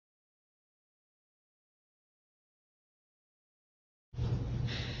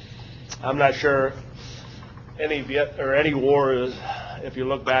I'm not sure any war is, if you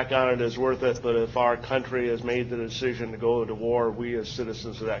look back on it, is worth it. But if our country has made the decision to go to war, we as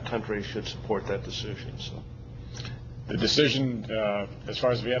citizens of that country should support that decision. So, the decision, as far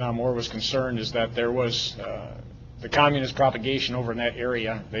as the Vietnam War was concerned, is that there was the communist propagation over in that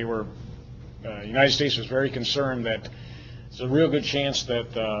area. They were, the United States was very concerned that there's a real good chance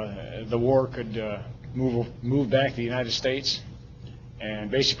that the war could move back to the United States.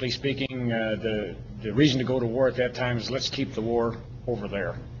 And basically speaking, the reason to go to war at that time is let's keep the war over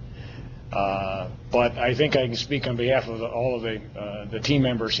there. But I think I can speak on behalf of all of the team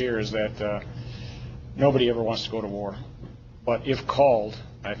members here is that nobody ever wants to go to war. But if called,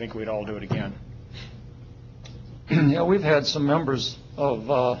 I think we'd all do it again. Yeah, we've had some members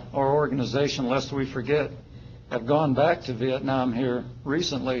of our organization, lest we forget, have gone back to Vietnam here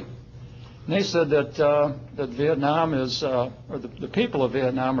recently. And they said that that Vietnam is, or the people of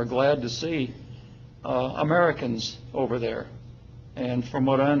Vietnam are glad to see Americans over there. And from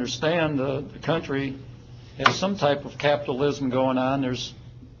what I understand, the country has some type of capitalism going on. There's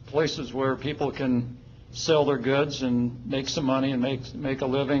places where people can sell their goods and make some money and make a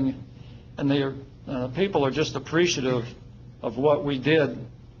living. And people are just appreciative of what we did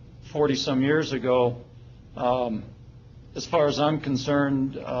 40-some years ago. As far as I'm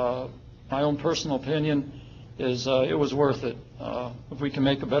concerned, my own personal opinion is it was worth it. If we can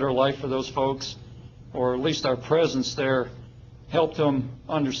make a better life for those folks, or at least our presence there helped them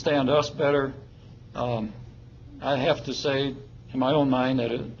understand us better, I have to say, in my own mind,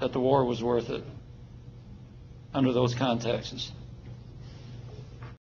 that the war was worth it under those contexts.